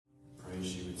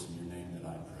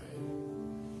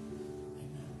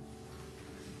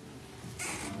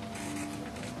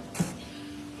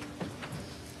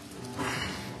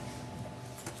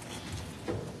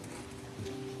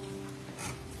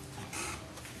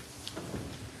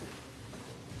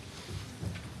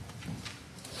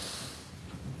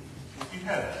you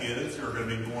have kids who are going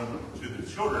to be going to the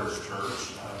children's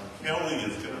church, Kelly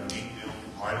is going to meet them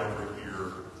right over here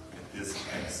at this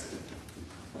exit.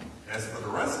 As for the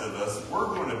rest of us, we're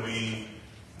going to be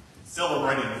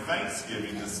celebrating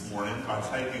Thanksgiving this morning by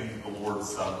taking the Lord's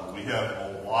Supper. We have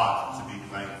a lot to be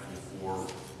thankful for.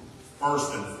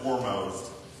 First and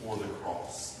foremost, for the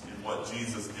cross and what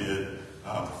Jesus did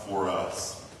for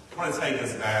us. I want to take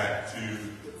us back to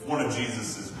one of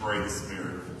Jesus' greatest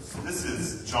miracles. This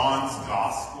is John's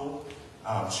Gospel,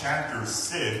 chapter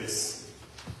 6,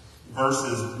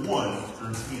 verses 1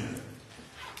 through 10.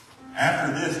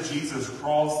 After this, Jesus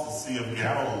crossed the Sea of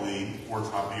Galilee, or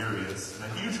Tiberias, and a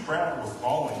huge crowd was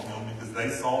following him because they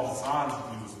saw the signs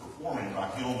that he was performing by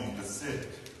healing the sick.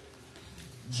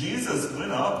 Jesus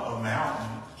went up a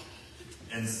mountain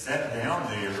and sat down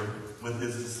there with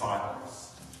his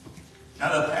disciples.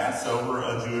 Now the Passover,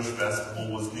 a Jewish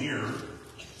festival, was near,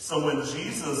 so when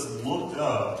Jesus looked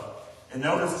up and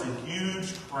noticed a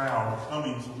huge crowd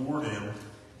coming toward him,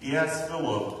 he asked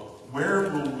Philip, "Where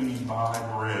will we buy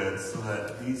bread so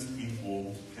that these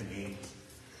people can eat?"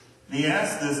 And he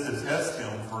asked this to test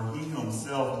him, for he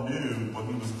himself knew what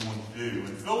he was going to do.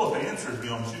 And Philip answered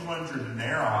him, 200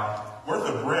 denarii worth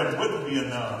of bread wouldn't be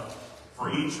enough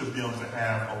for each of them to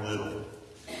have a little.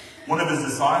 One of his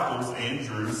disciples,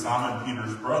 Andrew, Simon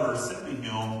Peter's brother, said to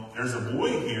him, "There's a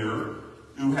boy here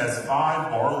who has 5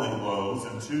 barley loaves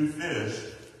and 2 fish,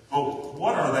 but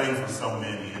what are they for so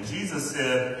many?" And Jesus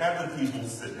said, "Have the people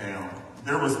sit down."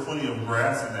 There was plenty of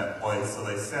grass in that place, so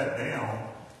they sat down,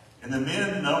 and the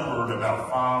men numbered about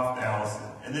 5,000.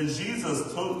 And then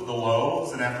Jesus took the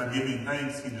loaves, and after giving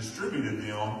thanks, he distributed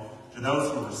them to those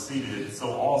who were seated,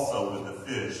 so also with the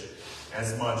fish,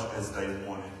 as much as they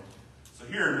wanted. So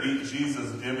here Jesus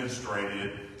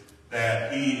demonstrated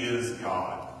that he is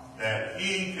God, that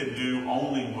he can do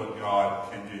only what God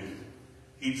can do.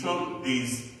 He took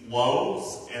these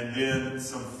loaves and then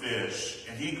some fish,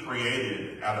 and he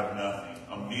created out of nothing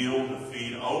a meal to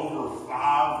feed over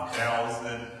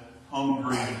 5,000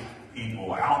 hungry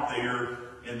people out there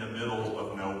in the middle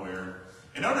of nowhere.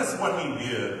 And notice what he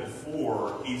did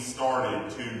before he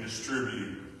started to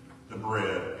distribute the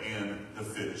bread and the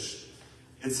fish.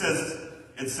 It says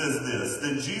this,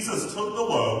 "Then Jesus took the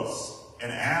loaves,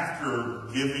 and after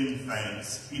giving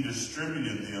thanks, he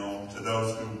distributed them to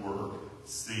those who were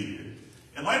seated."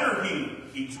 And later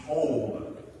he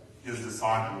told his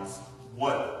disciples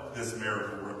what this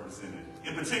miracle represented.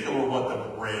 In particular, what the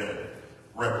bread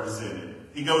represented.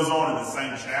 He goes on in the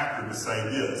same chapter to say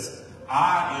this,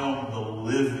 "I am the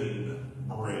living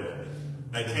bread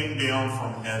that came down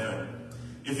from heaven.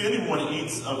 If anyone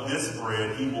eats of this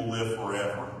bread, he will live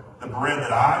forever. The bread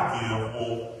that I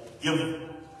will give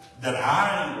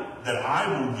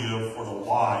for the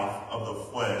life of the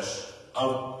flesh,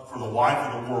 for the life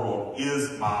of the world,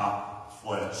 is my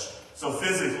flesh." So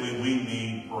physically, we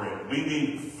need bread. We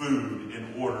need food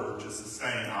in order to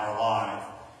sustain our life.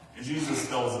 And Jesus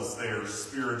tells us there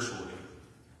spiritually,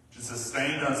 to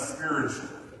sustain us spiritually,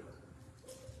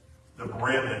 the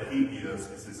bread that he gives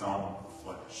is his own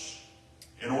flesh.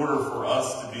 In order for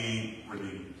us to be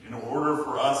redeemed, in order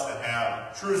for us to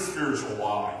have true spiritual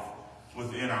life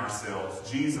within ourselves,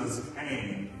 Jesus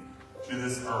came to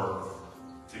this earth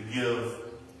to give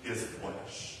his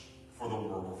flesh for the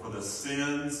world, for the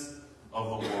sins of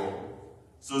the world.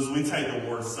 So as we take the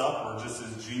Lord's Supper, just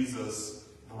as Jesus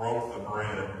broke the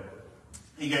bread,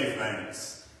 he gave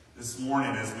thanks. This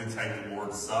morning as we take the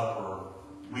Lord's Supper,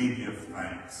 we give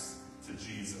thanks to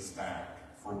Jesus back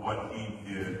for what he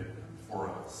did for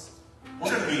us.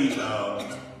 We're going to be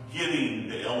getting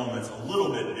the elements a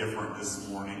little bit different this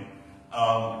morning.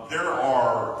 There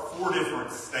are 4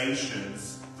 different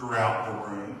stations throughout the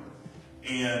room.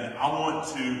 And I want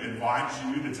to invite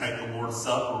you to take the Lord's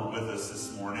Supper with us this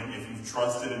morning if you've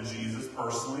trusted in Jesus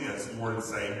personally as Lord and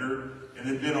Savior and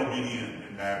have been obedient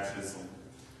in baptism.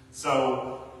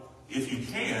 So, if you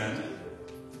can,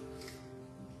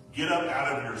 get up out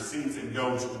of your seats and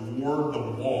go toward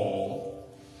the wall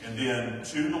and then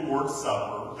to the Lord's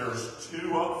Supper. There's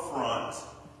 2 up front,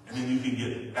 and then you can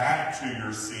get back to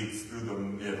your seats through the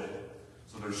middle.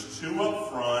 So there's 2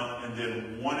 up front and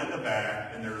then 1 at the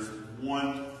back, and there's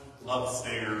 1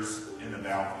 upstairs in the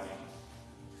balcony.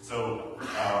 So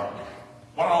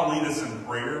why don't I lead us in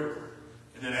prayer,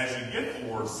 and then as you get the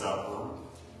Lord's Supper,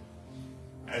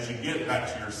 as you get back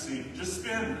to your seat, just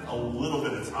spend a little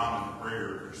bit of time in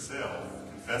prayer yourself,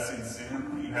 confessing sin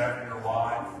that you have in your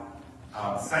life,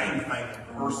 saying thank you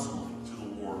personally to the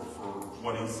Lord for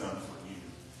what he's done for you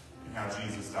and how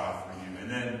Jesus died for you. And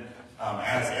then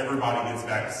as everybody gets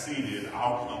back seated,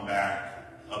 I'll come back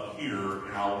up here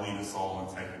and I'll lead us all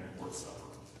in taking the Lord's Supper.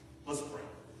 Let's pray.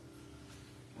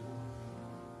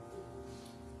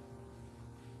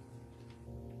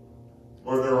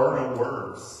 Lord, there are no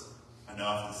words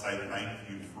enough to say thank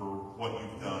you for what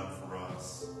you've done for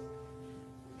us.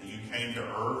 That you came to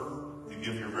earth to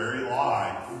give your very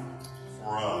life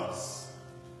for us.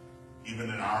 Even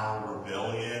in our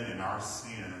rebellion and our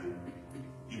sin,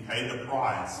 you paid the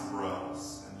price for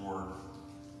us. And Lord,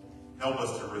 help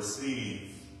us to receive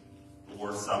the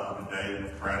Lord's Supper today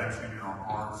with gratitude in our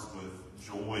hearts, with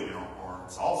joy in our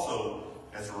hearts. Also,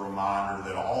 as a reminder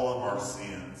that all of our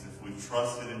sins, if we've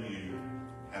trusted in you,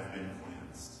 have been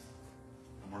cleansed.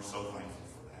 And we're so thankful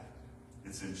for that.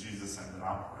 It's in Jesus' name that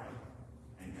I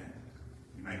pray. Amen.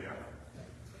 You may go.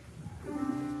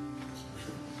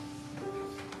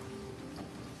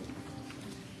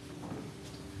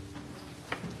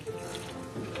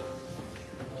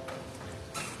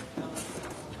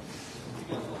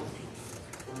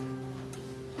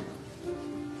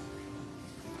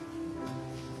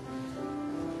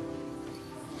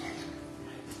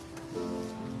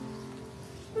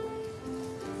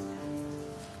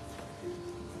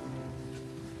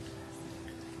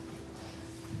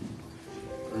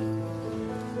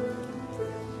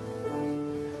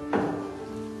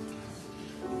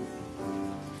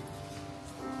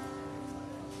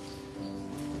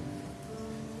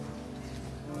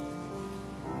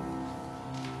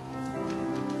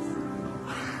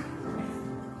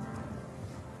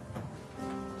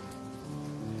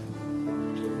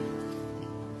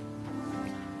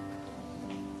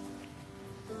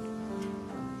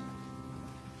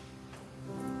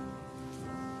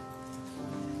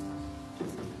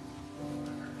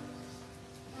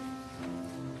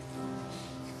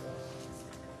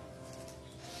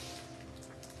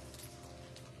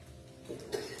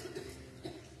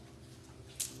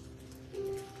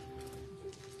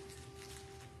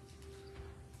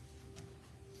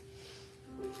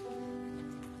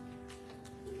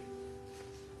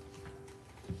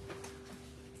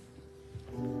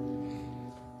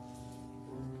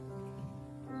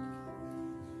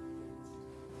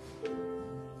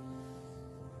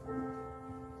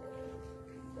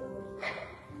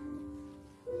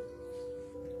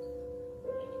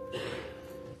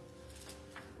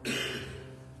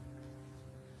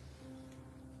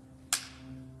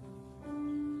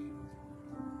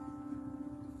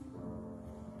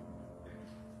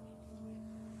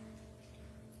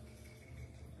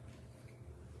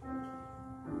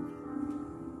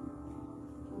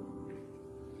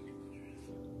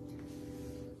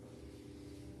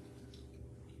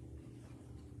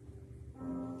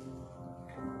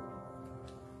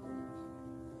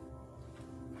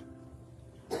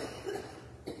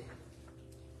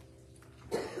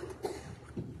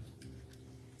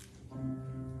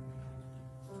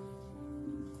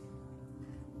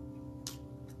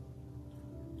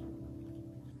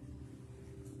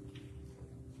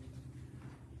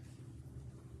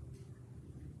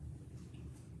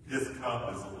 This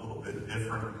cup is a little bit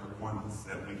different than the ones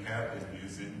that we have been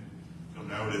using. You'll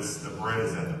notice the bread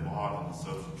is at the bottom,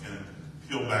 so if you can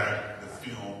peel back the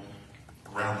film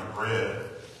around the bread,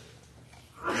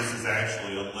 this is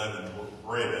actually unleavened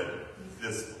bread,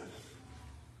 this one.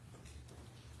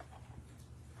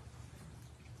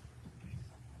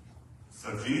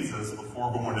 So Jesus,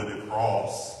 before going to the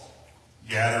cross,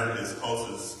 gathered his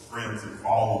closest friends and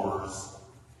followers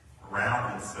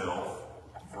around himself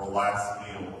for a last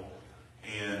meal.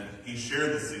 And he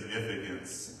shared the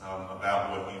significance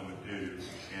about what he would do.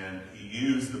 And he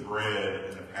used the bread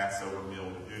in the Passover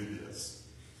meal to do this.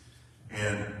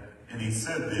 And he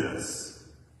said this,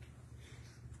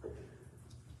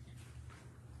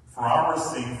 "For I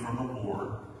received from the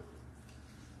Lord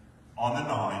on the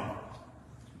night,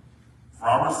 for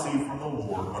I received from the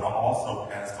Lord what I also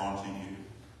passed on to you,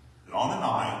 that on the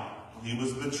night when he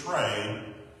was betrayed,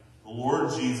 the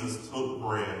Lord Jesus took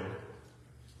bread,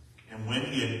 and when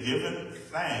he had given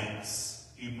thanks,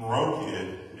 he broke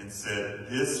it and said,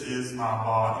 'This is my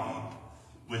body,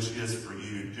 which is for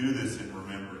you. Do this in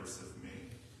remembrance of me.'"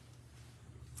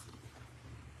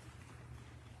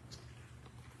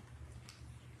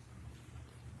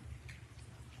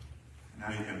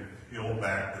 Now you can peel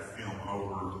back the film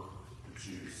over the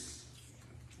juice.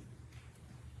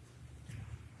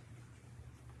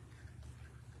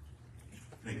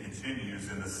 And it continues,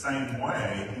 "In the same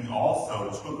way, he also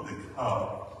took the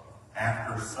cup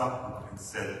after supper and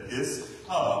said, 'This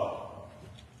cup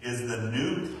is the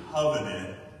new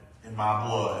covenant in my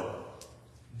blood.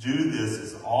 Do this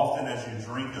as often as you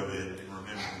drink of it in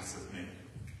remembrance of me.'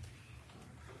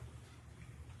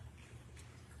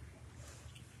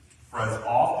 For as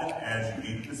often as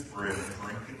you eat this bread and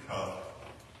drink the cup,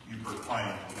 you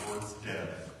proclaim the Lord's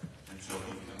death until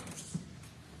he comes.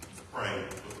 Let's pray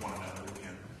with one another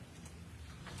again.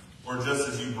 Lord, just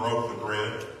as you broke the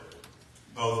bread,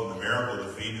 both in the miracle of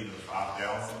the feeding of the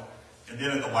 5,000, and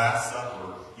then at the Last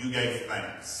Supper, you gave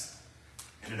thanks.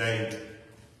 And today,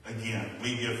 again,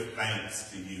 we give thanks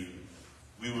to you.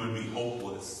 We would be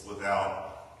hopeless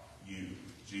without you,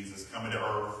 Jesus, coming to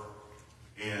earth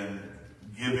and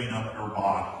giving up your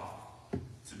body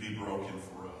to be broken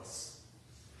for us.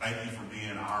 Thank you for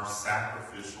being our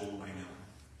sacrificial lamb.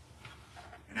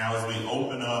 And now as we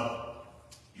open up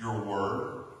your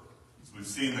word, as we've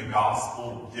seen the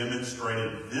gospel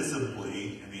demonstrated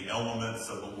visibly in the elements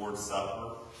of the Lord's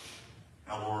Supper,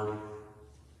 now, Lord,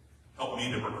 help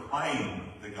me to proclaim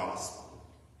the gospel.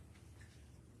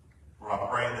 Lord, I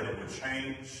pray that it would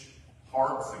change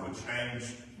hearts, it would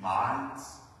change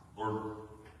minds. Lord,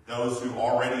 those who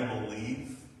already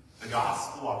believe the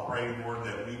gospel, I pray, Lord,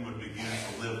 that we would begin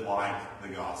to live like the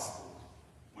gospel.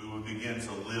 We would begin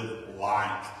to live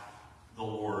like the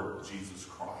Lord Jesus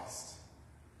Christ.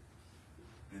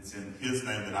 It's in his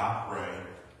name that I pray.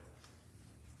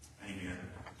 Amen.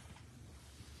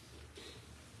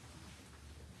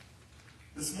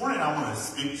 This morning I want to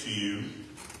speak to you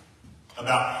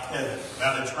about heaven,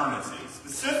 about eternity,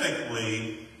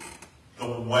 specifically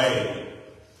the way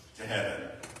to heaven.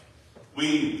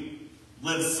 We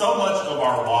live so much of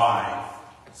our life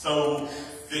so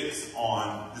fixed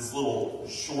on this little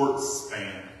short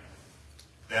span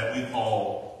that we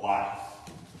call life.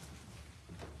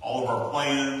 All of our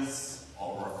plans,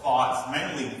 all of our thoughts,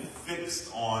 mainly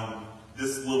fixed on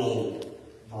this little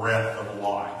breath of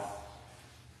life.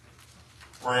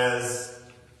 Whereas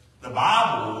the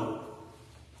Bible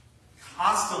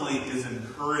constantly is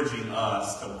encouraging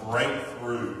us to break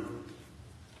through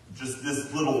just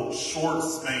this little short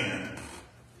span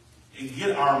and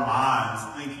get our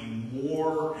minds thinking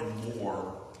more and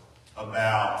more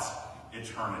about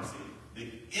eternity,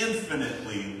 the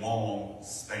infinitely long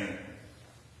span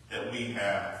that we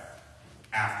have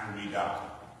after we die.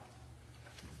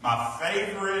 My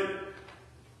favorite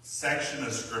section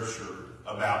of scripture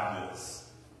about this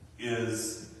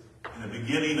is in the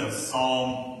beginning of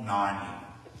Psalm 90.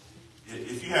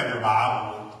 If you have your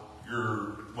Bible,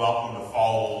 you're welcome to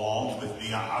follow along with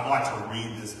me. I'd like to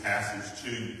read this passage to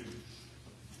you.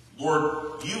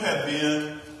 Lord, you have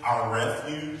been our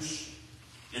refuge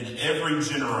in every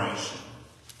generation.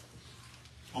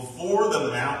 Before the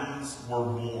mountains were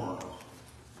born,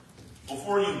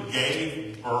 before you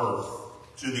gave birth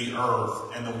to the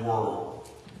earth and the world,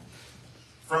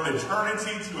 from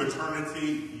eternity to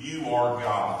eternity, you are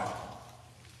God.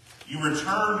 You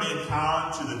return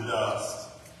mankind to the dust,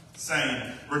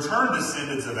 saying, return,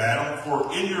 descendants of Adam,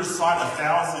 for in your sight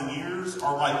 1,000 years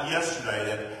are like yesterday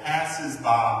that passes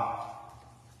by.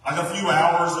 Like a few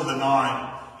hours of the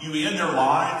night, you end their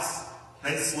lives,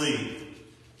 they sleep.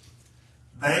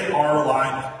 They are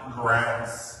like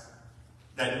grass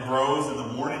that grows in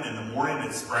the morning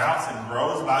it sprouts and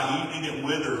grows. By evening it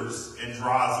withers and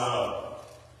dries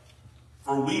up.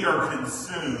 For we are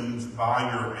consumed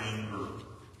by your anger.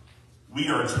 We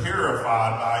are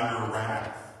terrified by your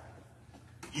wrath.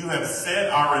 You have set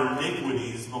our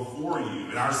iniquities before you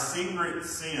and our secret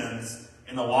sins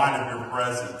in the light of your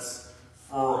presence.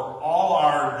 For all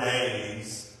our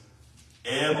days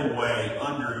ebb away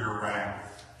under your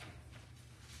wrath.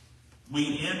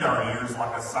 We end our years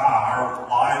like a sigh. Our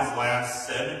lives last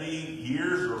 70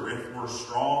 years, or if we're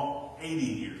strong, 80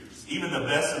 years. Even the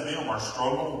best of them are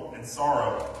struggle and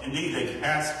sorrow. Indeed, they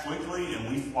pass quickly and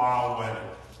we fly away.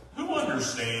 Who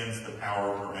understands the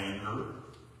power of your anger?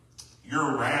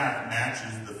 Your wrath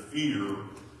matches the fear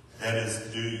that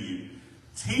is due you.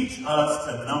 Teach us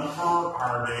to number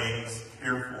our days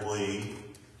carefully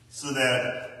so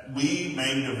that we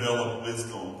may develop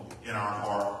wisdom in our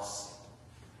hearts.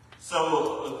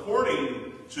 So,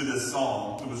 according to this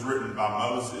song, it was written by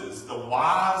Moses, the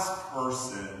wise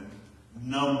person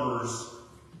numbers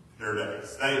their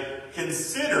days. They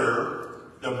consider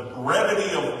the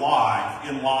brevity of life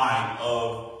in light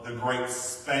of the great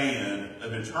span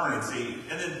of eternity,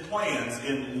 and then plans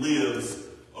and lives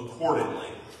accordingly.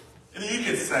 And then you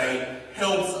could say,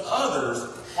 helps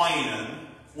others plan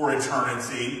for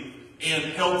eternity and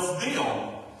helps them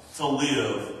to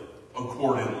live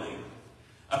accordingly.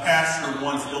 A pastor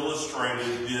once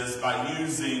illustrated this by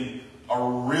using a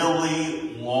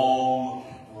really long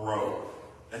rope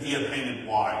that he had painted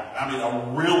white. I mean,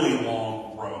 a really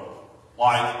long rope.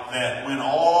 Like that went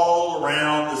all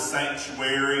around the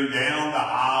sanctuary, down the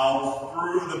aisle,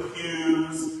 through the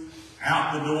pews,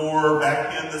 out the door,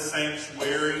 back in the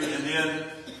sanctuary, and then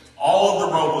all of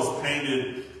the rope was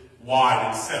painted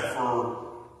white except for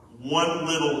one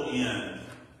little end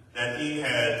that he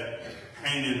had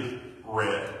painted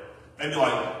red, maybe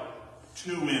like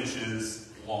 2 inches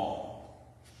long.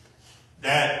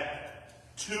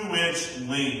 That 2-inch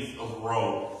length of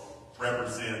rope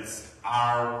represents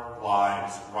our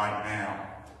lives right now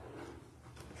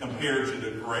compared to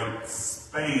the great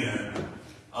span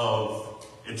of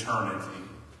eternity.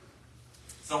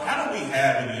 So how do we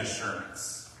have any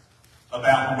assurance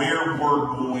about where we're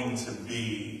going to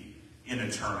be in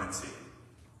eternity?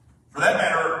 For that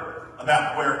matter,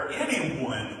 about where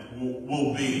anyone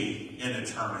will be in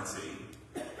eternity.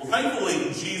 Well,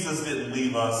 thankfully, Jesus didn't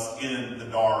leave us in the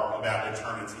dark about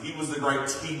eternity. He was the great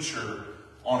teacher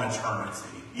on eternity.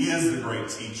 He is the great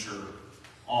teacher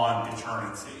on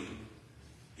eternity.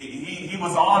 He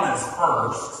was honest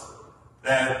first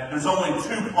that there's only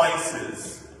 2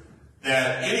 places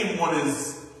that anyone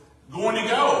is going to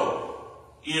go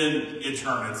in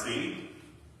eternity.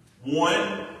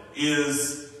 One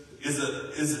is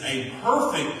a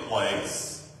perfect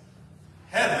place,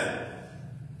 heaven.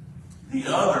 The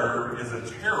other is a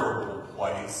terrible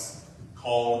place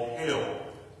called hell.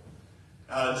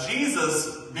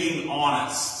 Jesus being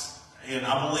honest, and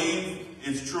I believe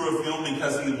it's true of him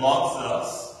because he loves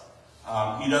us.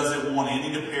 He doesn't want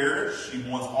any to perish. He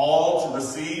wants all to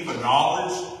receive a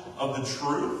knowledge of the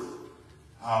truth.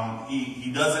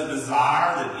 He doesn't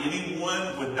desire that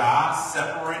anyone would die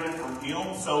separated from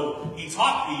him. So he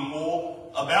taught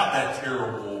people about that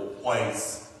terrible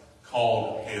place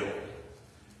called hell.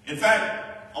 In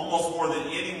fact, almost more than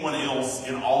anyone else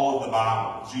in all of the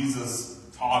Bible, Jesus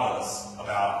taught us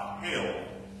about hell.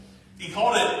 He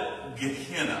called it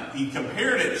Gehenna. He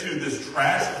compared it to this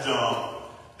trash dump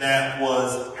that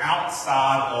was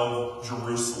outside of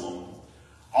Jerusalem.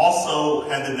 Also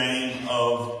had the name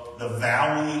of the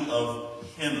Valley of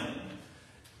Hinnom.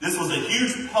 This was a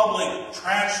huge public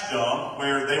trash dump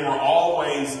where they were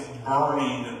always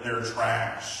burning their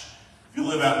trash. If you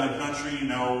live out in the country, you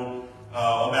know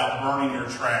about burning your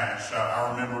trash.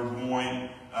 I remember going,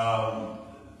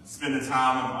 spending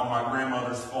time on my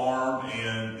grandmother's farm,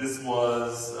 and this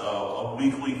was a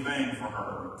weekly thing for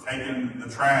her, taking the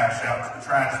trash out to the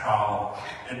trash pile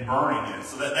and burning it.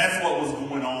 So that's what was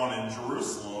going on in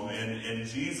Jerusalem, and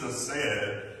Jesus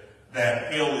said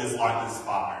that hell is like this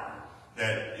fire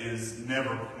that is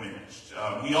never quenched.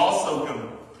 He also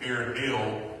compared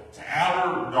hell to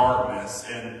outer darkness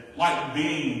and like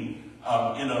being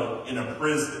in a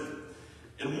prison.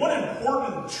 And one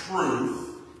important truth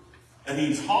that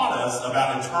he taught us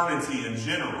about eternity in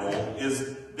general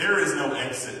is there is no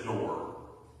exit door.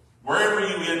 Wherever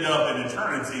you end up in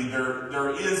eternity,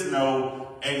 there is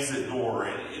no exit door.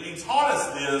 And he taught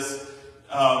us this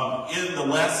in the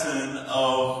lesson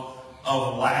of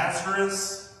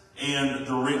Lazarus and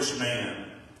the rich man.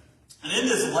 And in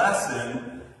this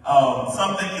lesson,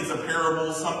 something is a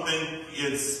parable, something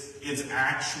it's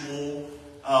actual.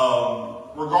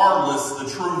 Regardless, the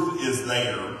truth is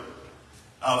there.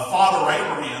 Father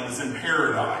Abraham is in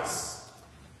paradise,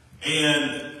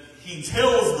 and he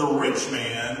tells the rich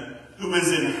man who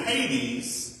is in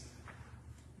Hades,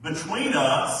 between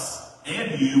us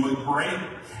and you a great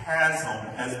chasm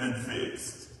has been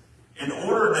fixed, in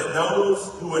order that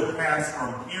those who would pass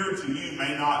from here to you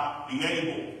may not be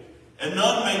able, and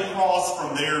none may cross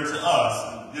from there to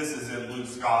us. And this is in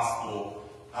Luke's Gospel,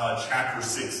 chapter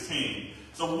 16.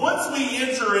 So once we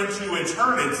enter into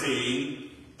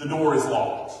eternity, the door is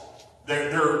locked.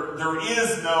 There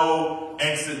is no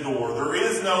exit door. There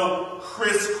is no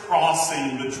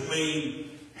crisscrossing between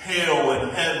hell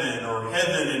and heaven, or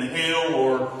heaven and hell,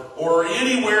 or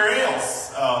anywhere else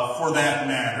for that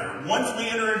matter. Once we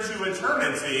enter into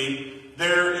eternity,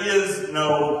 there is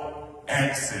no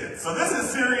exit. So this is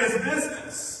serious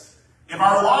business. If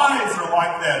our lives are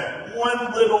like that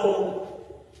one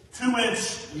little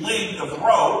 2-inch length of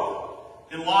rope,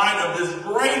 in light of this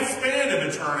great span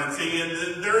of eternity,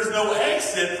 and there is no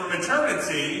exit from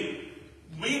eternity,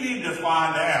 we need to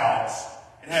find out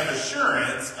and have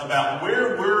assurance about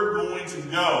where we're going to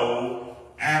go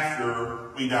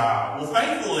after we die. Well,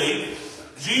 thankfully,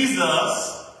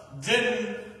 Jesus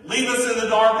didn't leave us in the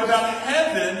dark about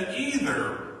heaven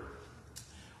either.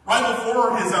 Right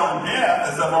before his own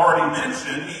death, as I've already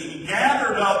mentioned, he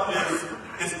gathered up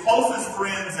his closest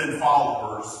friends and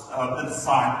followers, the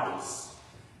disciples.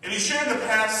 And he shared the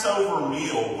Passover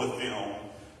meal with them,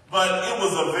 but it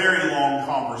was a very long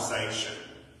conversation.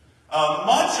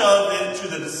 Much of it to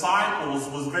the disciples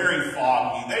was very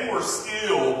foggy. They were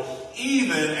still,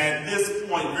 even at this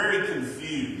point, very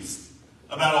confused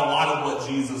about a lot of what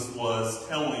Jesus was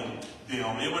telling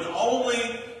them. It would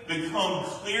only become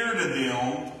clear to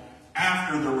them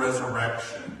after the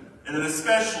resurrection. and then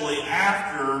especially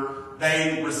after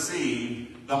they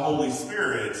received the Holy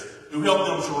Spirit, who helped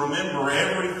them to remember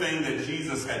everything that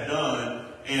Jesus had done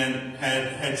and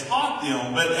had taught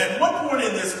them. But at one point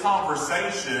in this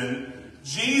conversation,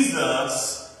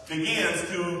 Jesus begins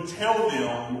to tell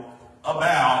them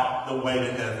about the way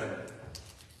to heaven,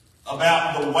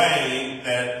 about the way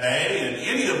that they and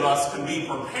any of us can be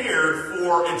prepared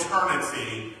for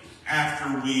eternity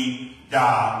after we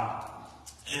die.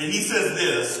 And he says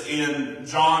this in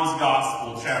John's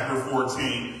Gospel, chapter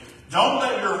 14, "Don't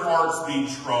let your hearts be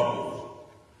troubled.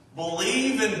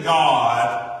 Believe in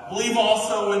God, believe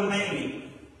also in me.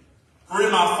 For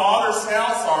in my Father's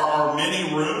house are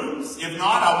many rooms. If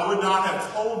not, I would not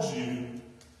have told you.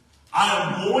 I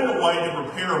am going away to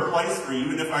prepare a place for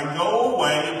you. And if I go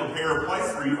away and prepare a place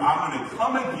for you, I'm going to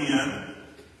come again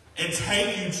and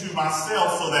take you to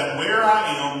myself, so that where I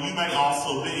am, you may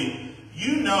also be.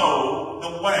 You know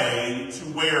the way to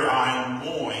where I am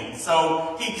going."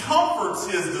 So he comforts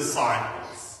his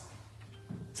disciples,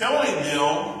 telling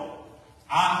them,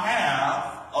 "I have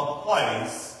a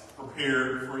place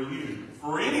prepared for you,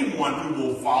 for anyone who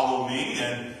will follow me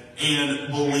and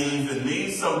believe in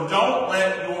me. So don't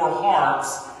let your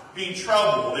hearts be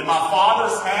troubled. In my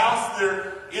Father's house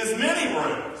there is many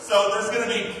rooms." So there's going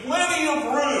to be plenty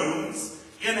of rooms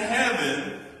in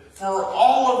heaven for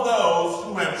all of those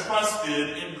who have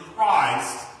trusted in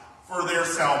Christ for their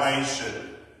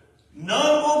salvation.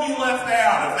 None will be left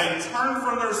out if they turn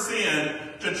from their sin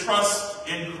to trust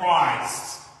in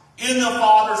Christ, in the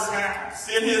Father's house,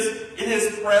 in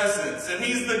his presence. And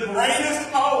he's the greatest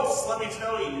host, let me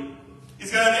tell you.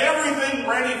 He's got everything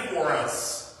ready for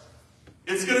us.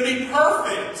 It's going to be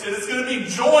perfect, and it's going to be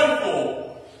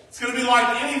joyful. It's going to be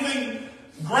like anything,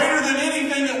 greater than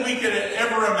anything that we could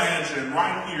ever imagine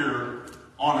right here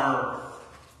on earth.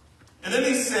 And then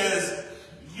he says,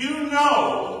 "You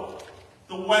know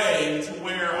the way to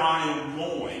where I am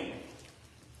going."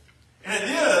 And at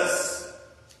this,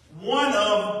 one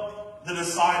of the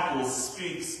disciples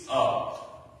speaks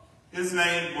up. His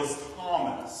name was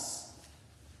Thomas.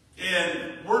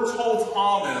 And we're told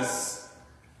Thomas,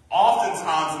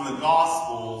 oftentimes in the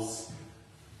Gospels,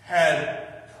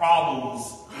 had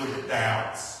problems with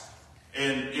doubts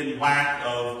and in lack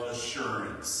of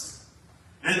assurance.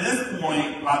 And at this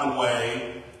point, by the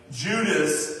way,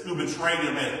 Judas, who betrayed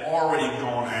him, had already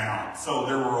gone out. So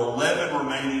there were 11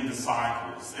 remaining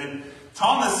disciples. And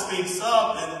Thomas speaks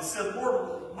up and said,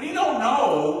 "Lord, we don't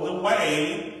know the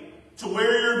way to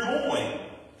where you're going.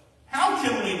 How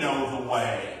can we know the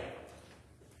way?"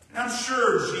 And I'm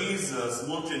sure Jesus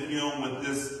looked at him with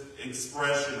this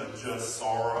expression of just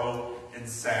sorrow and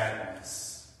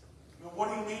sadness. "What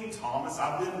do you mean, Thomas?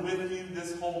 I've been with you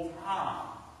this whole time.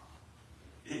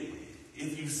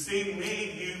 If you've seen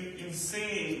me, you've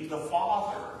seen the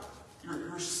Father.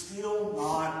 You're still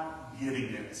not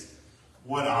getting it,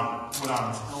 what I'm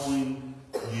telling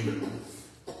you."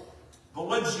 But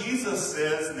what Jesus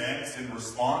says next in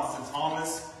response to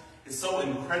Thomas is so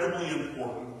incredibly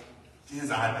important to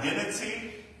his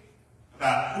identity,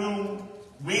 about who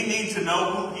we need to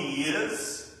know who he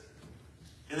is,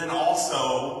 and then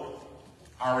also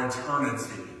our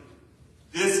eternity.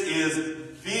 This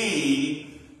is the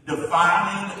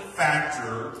defining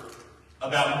factor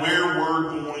about where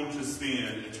we're going to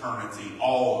spend eternity,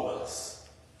 all of us.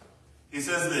 He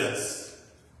says this,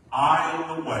 "I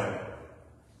am the way,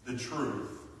 the truth,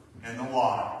 and the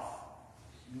life.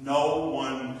 No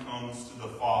one comes to the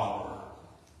Father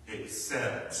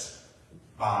except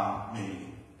by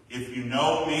me. If you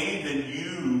know me, then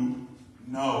you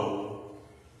know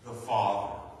the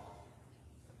Father."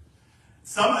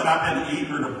 Something I've been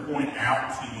eager to point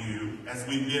out to you as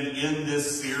we've been in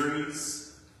this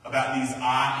series about these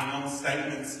I am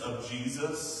statements of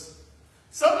Jesus.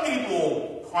 Some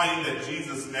people claim that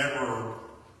Jesus never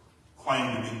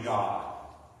claimed to be God.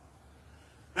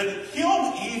 But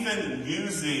him even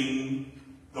using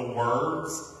the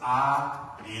words I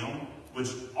am, which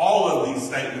all of these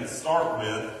statements start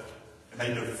with, and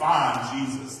they define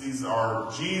Jesus. These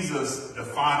are Jesus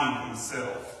defining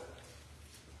himself.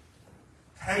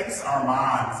 Takes our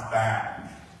minds back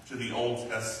to the Old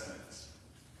Testament,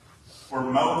 where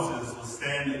Moses was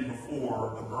standing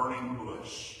before the burning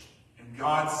bush, and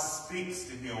God speaks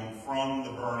to him from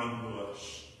the burning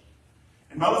bush.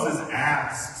 And Moses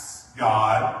asks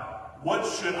God, "What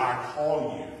should I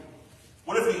call you?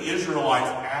 What if the Israelites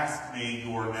ask me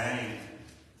your name?"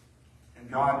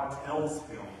 And God tells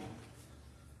him,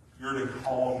 "You're to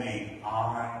call me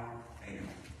I am."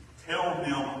 Tell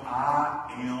them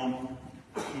I am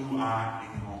who I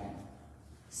am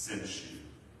sent you.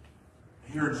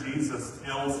 Here Jesus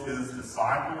tells his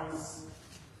disciples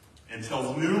and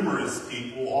tells numerous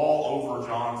people all over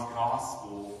John's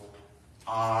gospel,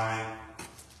 I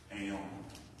am.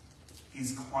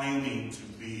 He's claiming to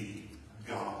be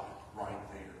God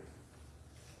right there.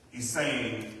 He's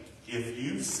saying, if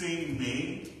you've seen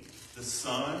me, the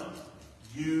Son,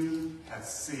 you have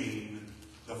seen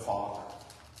the Father.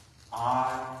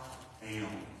 I am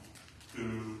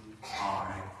who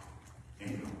I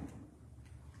am.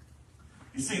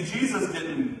 You see, Jesus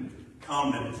didn't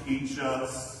come to teach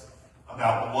us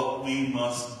about what we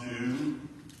must do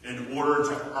in order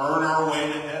to earn our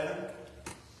way to heaven.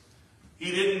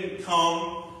 He didn't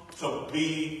come to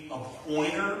be a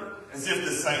pointer, as if to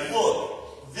say,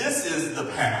 look, this is the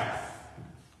path.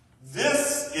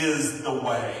 This is the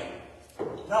way.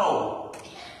 No.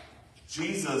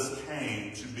 Jesus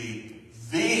came to be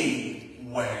the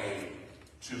way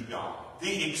to God.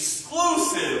 The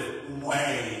exclusive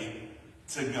way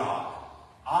to God.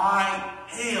 I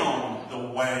am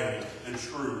the way, the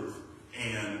truth,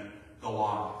 and the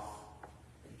life.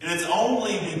 And it's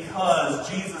only because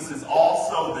Jesus is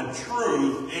also the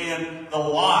truth and the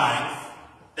life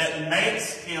that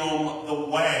makes him the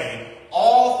way.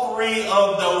 All three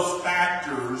of those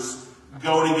factors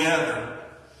go together.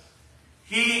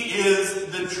 He is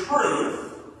the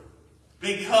truth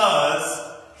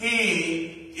because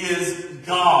he is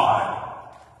God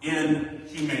in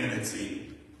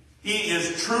humanity. He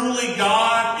is truly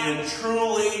God and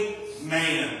truly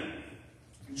man.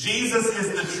 Jesus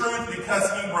is the truth because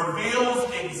he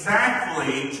reveals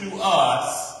exactly to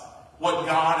us what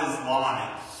God is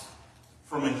like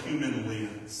from a human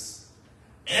lens.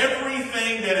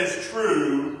 Everything that is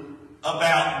true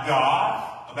about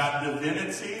God, about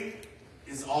divinity,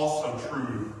 is also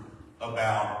true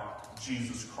about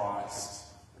Jesus Christ.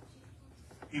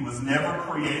 He was never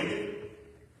created.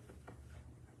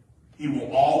 He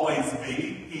will always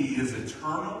be. He is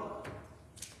eternal.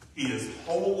 He is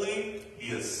holy.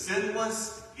 He is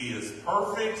sinless. He is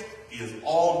perfect. He is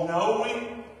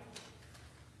all-knowing.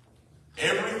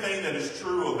 Everything that is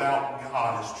true about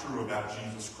God is true about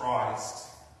Jesus Christ.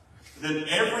 Then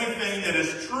everything that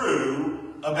is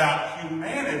true about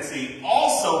humanity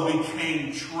also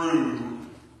became true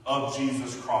of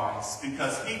Jesus Christ,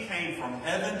 because he came from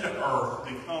heaven to earth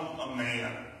to become a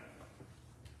man.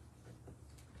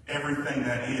 Everything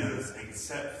that is,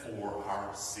 except for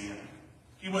our sin.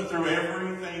 He went through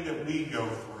everything that we go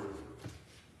through.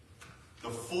 The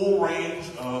full range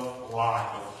of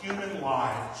life, of human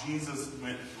life, Jesus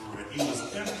went through it. He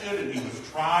was tempted and he was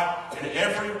tried in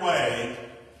every way,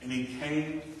 and he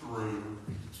came through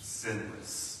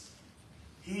sinless.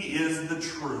 He is the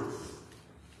truth.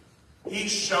 He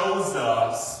shows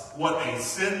us what a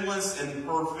sinless and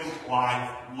perfect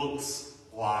life looks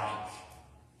like.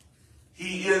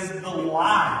 He is the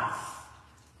life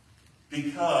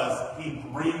because he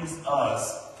brings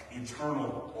us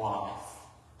eternal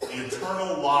life. The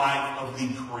eternal life of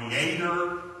the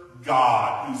Creator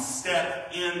God who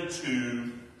stepped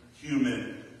into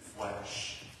human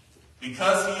flesh.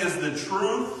 Because he is the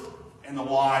truth and the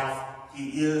life,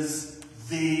 he is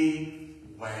the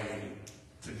way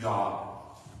to God.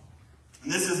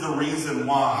 And this is the reason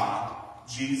why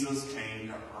Jesus came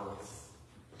to earth,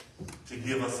 to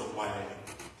give us a way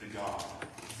to God.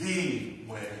 The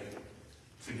way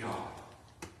to God.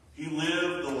 He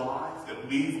lived the life that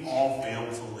we've all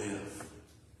failed to live.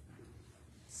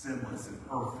 Sinless and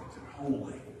perfect and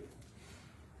holy.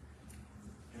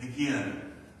 And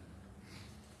again,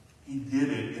 he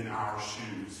did it in our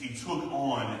shoes. He took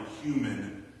on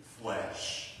human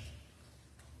flesh.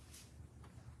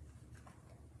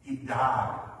 He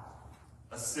died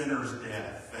a sinner's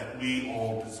death that we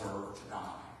all deserve to die.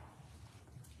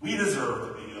 We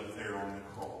deserve to be up there on the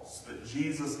cross. But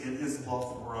Jesus, in his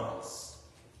love for us,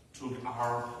 took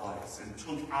our place and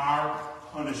took our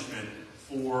punishment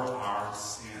for our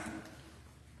sin.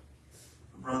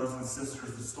 Brothers and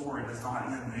sisters, the story does not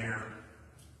end there.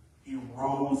 He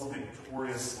rose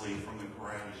victoriously from the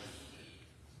grave.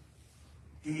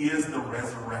 He is the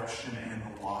resurrection and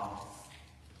the life.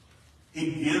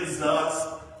 He gives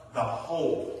us the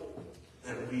hope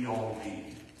that we all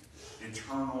need.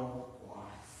 Eternal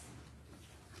life.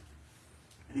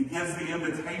 And he gives the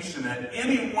invitation that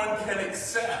anyone can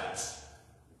accept.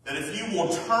 That if you will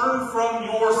turn from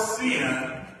your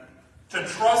sin to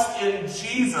trust in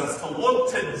Jesus, to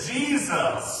look to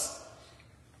Jesus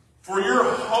for your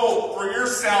hope, for your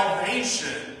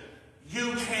salvation,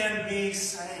 you can be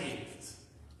saved.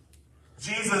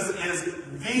 Jesus is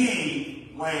the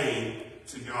way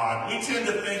to God. We tend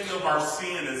to think of our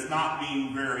sin as not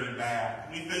being very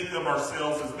bad. We think of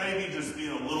ourselves as maybe just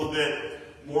being a little bit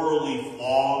morally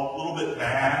flawed, a little bit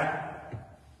bad.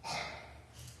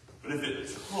 But But if it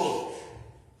took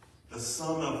the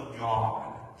Son of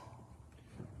God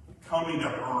coming to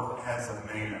earth as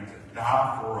a man to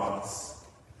die for us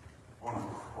on a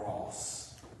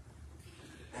cross,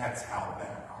 that's how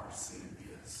bad our sin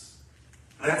is.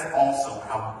 That's also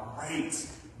how great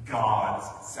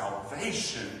God's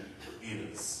salvation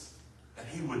is. That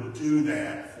he would do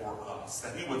that for us.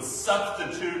 That he would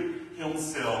substitute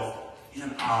himself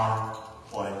in our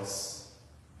place.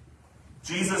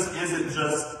 Jesus isn't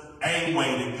just a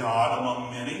way to God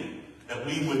among many that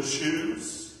we would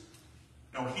choose.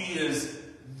 No, he is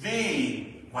the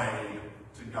way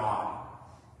to God.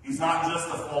 He's not just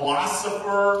a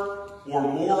philosopher or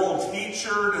moral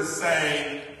teacher to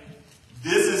say,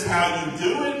 this is how you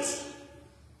do it.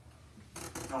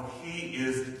 No, he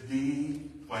is the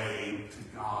way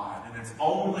to God. And it's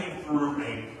only through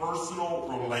a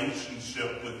personal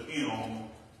relationship with him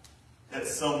that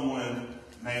someone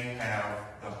may have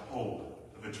the hope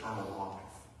of eternal life.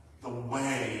 The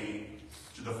way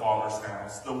to the Father's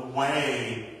house. The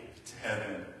way to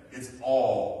heaven. It's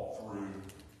all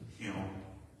through him.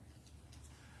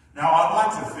 Now, I'd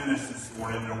like to finish this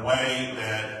morning in a way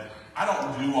that I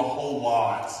don't do a whole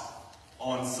lot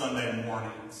on Sunday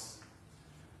mornings,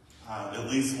 at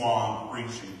least while I'm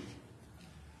preaching.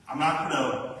 I'm not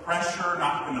going to pressure,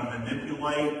 not going to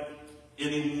manipulate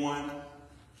anyone.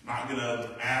 I'm not going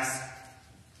to ask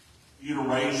you to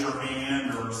raise your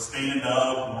hand or stand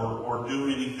up or do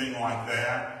anything like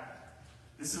that.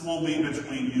 This will be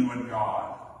between you and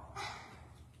God.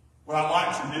 What I'd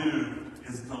like to do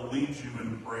is to lead you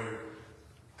in prayer.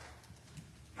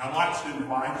 And I'd like to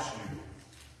invite you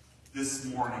this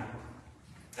morning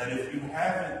that if you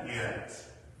haven't yet,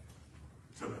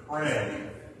 to pray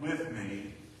with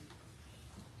me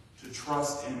to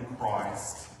trust in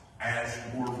Christ as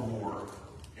your Lord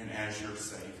and as your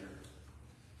Savior.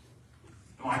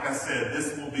 And like I said,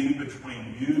 this will be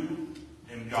between you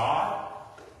and God.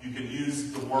 You can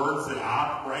use the words that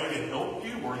I pray to help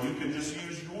you, or you can just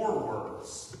use your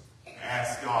words to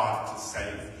ask God to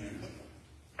save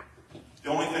you. The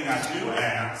only thing I do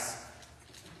ask,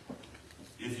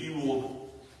 if you will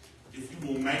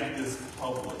make this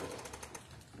public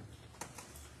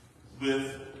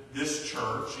with this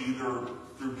church, either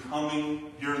through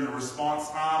coming during the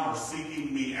response time or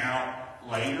seeking me out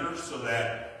later so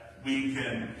that we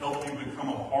can help you become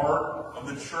a part of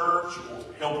the church, or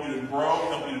help you to grow,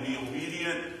 help you to be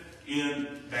obedient in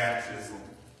baptism.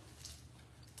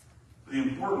 The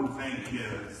important thing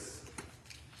is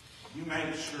you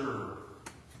make sure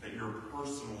that you're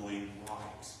personally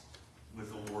right with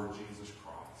the Lord Jesus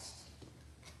Christ.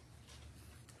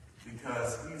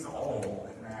 Because he's all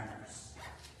that matters.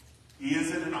 He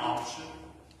isn't an option.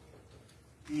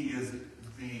 He is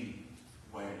the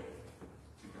way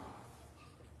to God.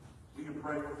 We can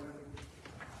pray with him.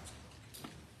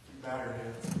 Bow your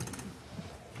heads.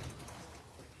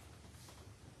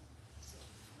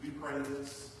 We pray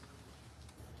this.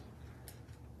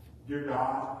 Dear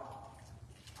God,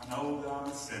 I know that I'm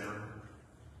a sinner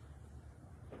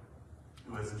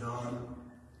who has done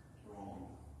wrong.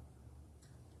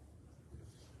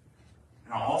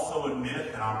 And I also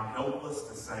admit that I'm helpless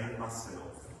to save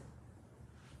myself.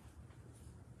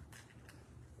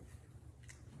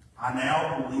 I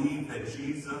now believe that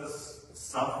Jesus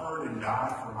suffered and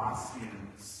died for my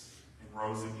sins and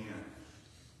rose again.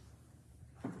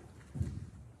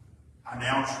 I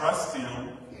now trust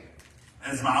him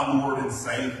as my Lord and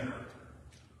Savior,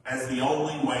 as the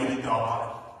only way to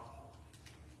God.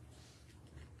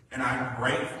 And I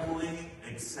gratefully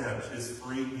accept his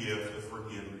free gift of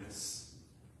forgiveness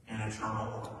and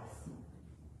eternal life.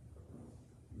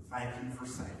 Thank you for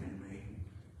saving me.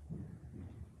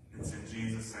 It's in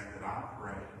Jesus' name that I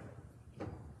pray.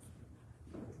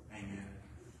 Amen.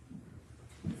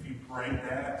 If you prayed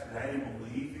that today,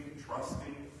 believing,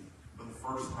 trusting for the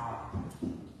first time,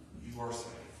 you are saved.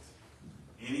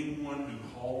 Anyone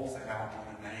who calls out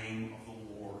on the name of the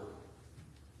Lord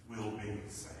will be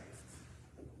saved.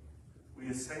 Will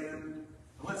you stand?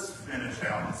 Let's finish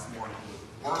out this morning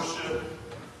with worship.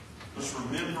 Let's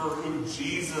remember who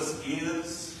Jesus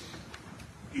is.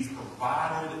 He's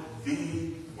provided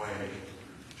the way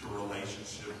to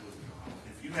relationship with God.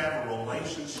 If you have a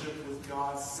relationship with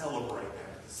God, celebrate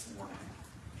that this morning.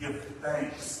 Give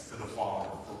thanks to the Father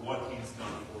for what he's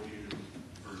done for you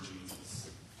through Jesus.